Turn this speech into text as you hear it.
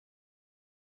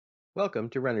Welcome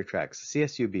to Runner Tracks,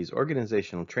 CSUB's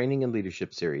Organizational Training and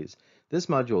Leadership Series. This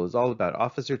module is all about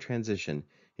officer transition.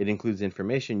 It includes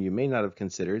information you may not have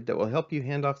considered that will help you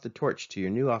hand off the torch to your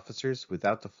new officers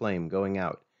without the flame going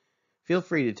out. Feel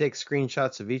free to take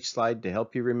screenshots of each slide to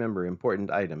help you remember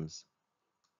important items.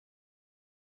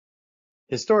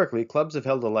 Historically, clubs have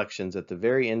held elections at the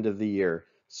very end of the year,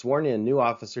 sworn in new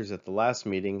officers at the last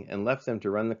meeting, and left them to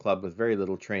run the club with very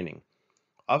little training.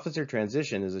 Officer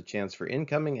transition is a chance for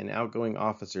incoming and outgoing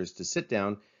officers to sit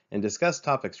down and discuss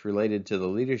topics related to the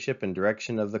leadership and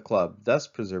direction of the club, thus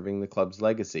preserving the club's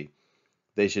legacy.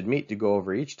 They should meet to go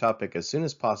over each topic as soon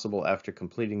as possible after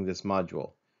completing this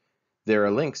module. There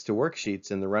are links to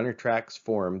worksheets in the Runner Tracks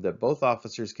form that both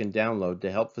officers can download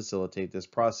to help facilitate this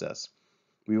process.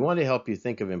 We want to help you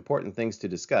think of important things to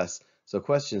discuss so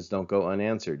questions don't go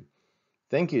unanswered.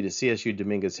 Thank you to CSU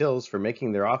Dominguez Hills for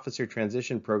making their officer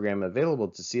transition program available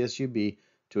to CSUB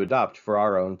to adopt for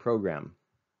our own program.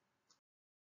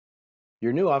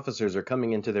 Your new officers are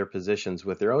coming into their positions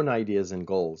with their own ideas and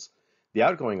goals. The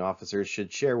outgoing officers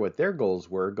should share what their goals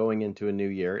were going into a new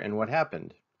year and what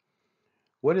happened.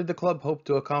 What did the club hope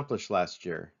to accomplish last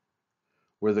year?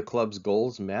 Were the club's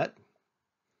goals met?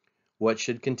 What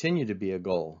should continue to be a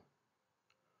goal?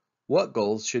 What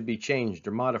goals should be changed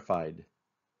or modified?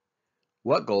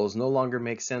 What goals no longer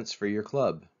make sense for your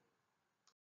club?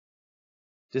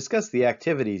 Discuss the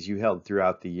activities you held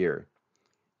throughout the year.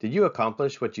 Did you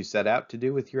accomplish what you set out to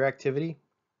do with your activity?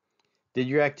 Did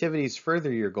your activities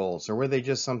further your goals, or were they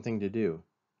just something to do?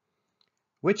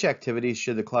 Which activities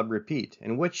should the club repeat,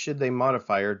 and which should they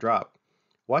modify or drop?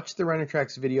 Watch the Runner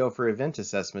Tracks video for event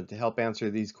assessment to help answer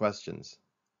these questions.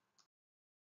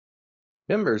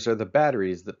 Members are the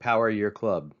batteries that power your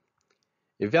club.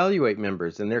 Evaluate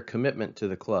members and their commitment to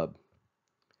the club.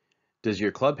 Does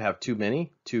your club have too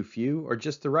many, too few, or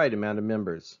just the right amount of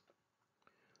members?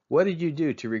 What did you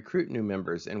do to recruit new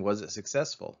members, and was it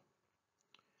successful?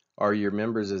 Are your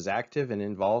members as active and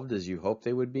involved as you hoped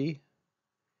they would be?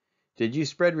 Did you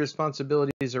spread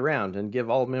responsibilities around and give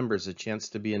all members a chance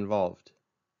to be involved?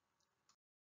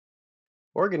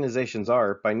 Organizations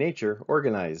are, by nature,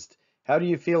 organized. How do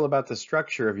you feel about the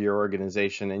structure of your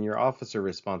organization and your officer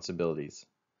responsibilities?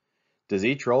 Does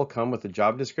each role come with a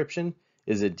job description?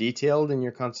 Is it detailed in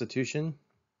your constitution?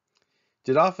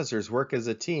 Did officers work as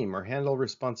a team or handle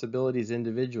responsibilities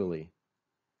individually?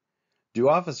 Do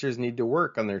officers need to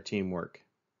work on their teamwork?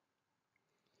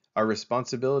 Are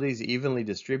responsibilities evenly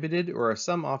distributed, or are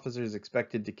some officers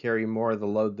expected to carry more of the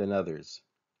load than others?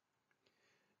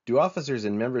 Do officers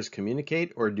and members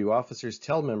communicate, or do officers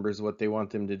tell members what they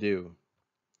want them to do?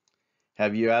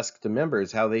 Have you asked the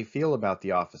members how they feel about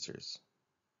the officers?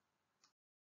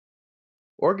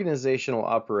 Organizational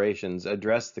operations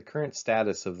address the current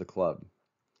status of the club.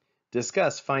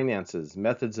 Discuss finances,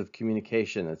 methods of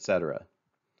communication, etc.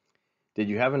 Did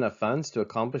you have enough funds to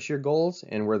accomplish your goals,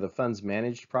 and were the funds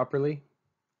managed properly?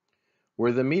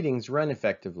 Were the meetings run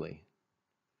effectively?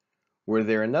 Were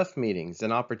there enough meetings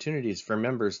and opportunities for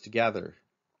members to gather?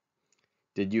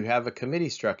 Did you have a committee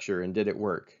structure, and did it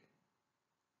work?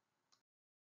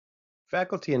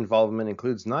 Faculty involvement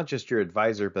includes not just your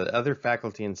advisor, but other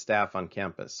faculty and staff on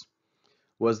campus.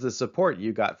 Was the support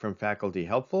you got from faculty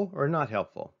helpful or not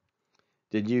helpful?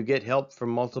 Did you get help from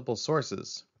multiple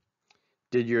sources?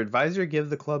 Did your advisor give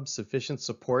the club sufficient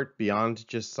support beyond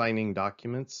just signing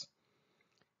documents?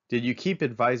 Did you keep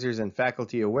advisors and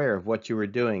faculty aware of what you were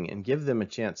doing and give them a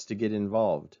chance to get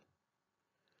involved?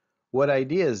 What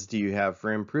ideas do you have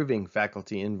for improving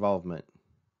faculty involvement?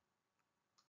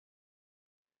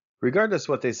 Regardless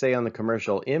what they say on the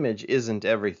commercial, image isn't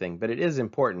everything, but it is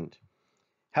important.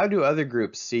 How do other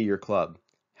groups see your club?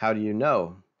 How do you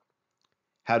know?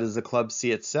 How does the club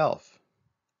see itself?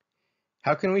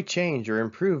 How can we change or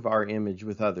improve our image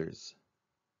with others?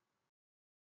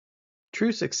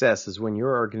 True success is when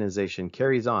your organization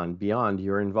carries on beyond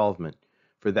your involvement.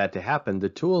 For that to happen, the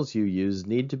tools you use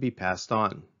need to be passed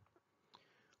on.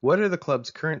 What are the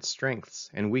club's current strengths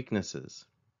and weaknesses?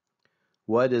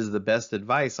 What is the best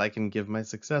advice I can give my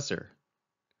successor?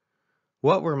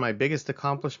 What were my biggest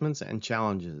accomplishments and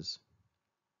challenges?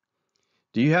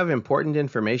 Do you have important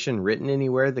information written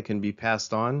anywhere that can be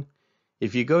passed on?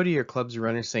 If you go to your club's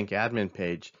RunnerSync admin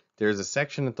page, there is a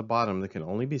section at the bottom that can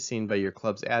only be seen by your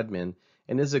club's admin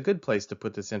and is a good place to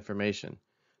put this information.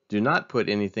 Do not put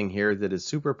anything here that is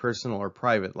super personal or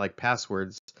private, like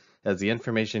passwords, as the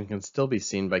information can still be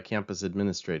seen by campus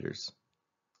administrators.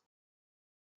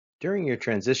 During your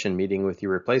transition meeting with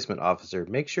your replacement officer,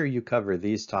 make sure you cover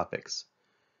these topics.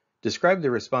 Describe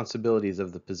the responsibilities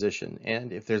of the position,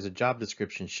 and if there's a job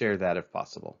description, share that if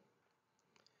possible.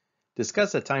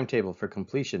 Discuss a timetable for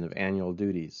completion of annual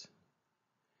duties.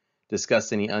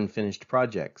 Discuss any unfinished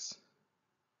projects.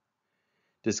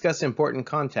 Discuss important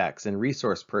contacts and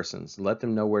resource persons. Let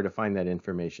them know where to find that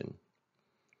information.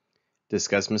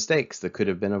 Discuss mistakes that could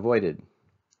have been avoided.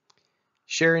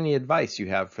 Share any advice you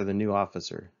have for the new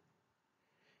officer.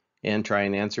 And try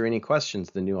and answer any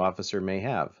questions the new officer may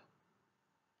have.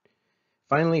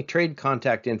 Finally, trade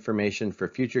contact information for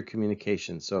future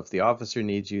communication, so if the officer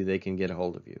needs you, they can get a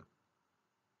hold of you.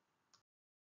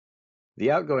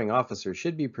 The outgoing officer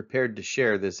should be prepared to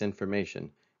share this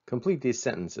information. Complete these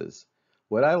sentences.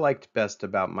 What I liked best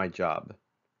about my job.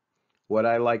 What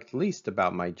I liked least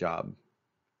about my job.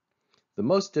 The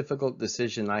most difficult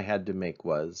decision I had to make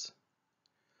was.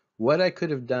 What I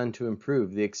could have done to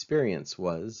improve the experience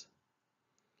was.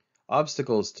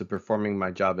 Obstacles to performing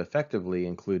my job effectively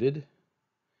included.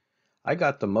 I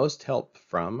got the most help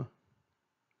from.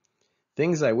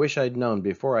 Things I wish I'd known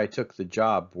before I took the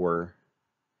job were.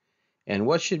 And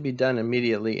what should be done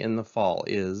immediately in the fall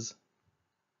is.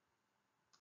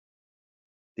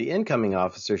 The incoming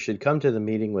officer should come to the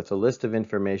meeting with a list of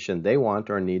information they want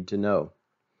or need to know.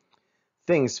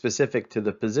 Things specific to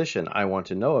the position I want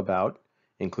to know about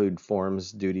include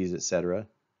forms, duties, etc.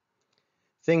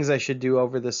 Things I should do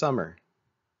over the summer.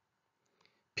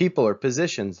 People or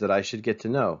positions that I should get to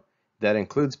know. That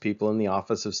includes people in the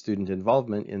Office of Student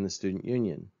Involvement in the Student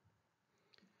Union.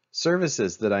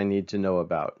 Services that I need to know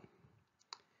about.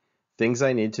 Things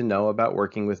I need to know about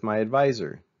working with my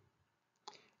advisor.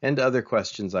 And other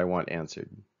questions I want answered.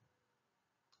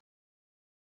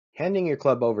 Handing your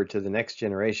club over to the next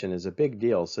generation is a big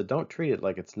deal, so don't treat it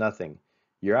like it's nothing.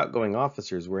 Your outgoing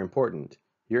officers were important.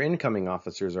 Your incoming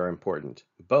officers are important.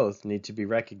 Both need to be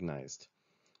recognized.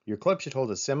 Your club should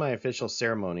hold a semi-official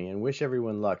ceremony and wish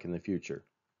everyone luck in the future.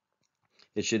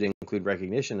 It should include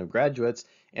recognition of graduates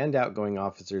and outgoing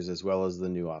officers as well as the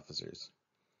new officers.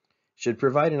 Should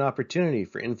provide an opportunity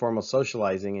for informal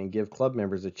socializing and give club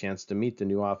members a chance to meet the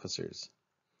new officers.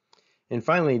 And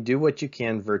finally, do what you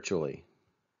can virtually.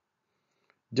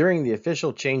 During the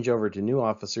official changeover to new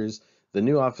officers, the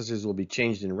new officers will be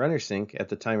changed in RunnerSync at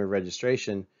the time of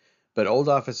registration, but old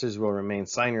officers will remain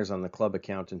signers on the club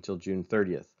account until June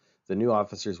 30th. The new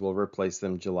officers will replace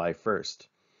them July 1st.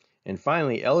 And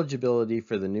finally, eligibility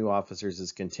for the new officers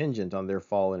is contingent on their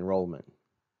fall enrollment.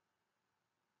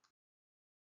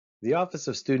 The Office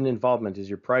of Student Involvement is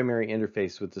your primary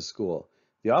interface with the school.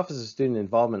 The Office of Student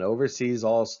Involvement oversees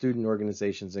all student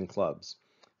organizations and clubs.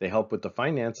 They help with the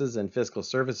finances and fiscal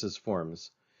services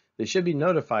forms. They should be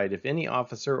notified if any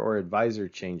officer or advisor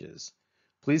changes.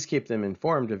 Please keep them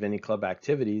informed of any club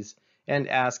activities and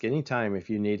ask anytime if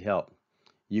you need help.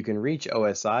 You can reach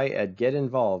OSI at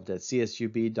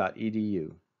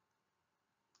getinvolved@csub.edu.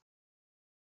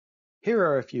 Here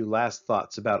are a few last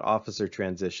thoughts about officer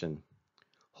transition.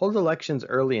 Hold elections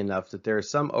early enough that there is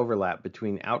some overlap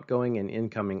between outgoing and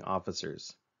incoming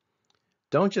officers.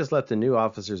 Don't just let the new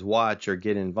officers watch or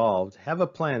get involved. Have a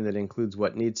plan that includes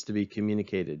what needs to be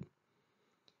communicated.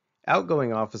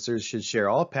 Outgoing officers should share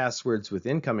all passwords with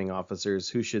incoming officers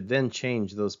who should then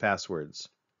change those passwords.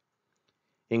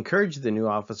 Encourage the new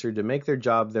officer to make their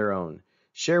job their own.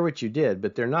 Share what you did,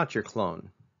 but they're not your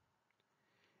clone.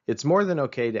 It's more than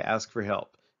okay to ask for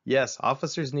help. Yes,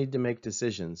 officers need to make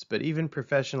decisions, but even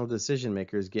professional decision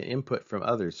makers get input from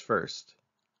others first.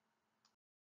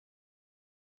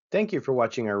 Thank you for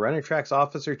watching our RunnerTracks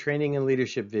Officer Training and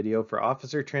Leadership video for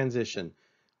Officer Transition.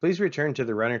 Please return to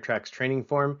the RunnerTracks training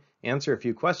form, answer a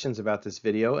few questions about this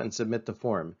video, and submit the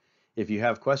form. If you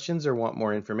have questions or want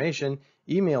more information,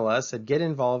 email us at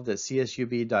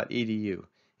getinvolved@csub.edu,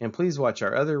 and please watch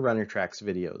our other RunnerTracks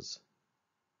videos.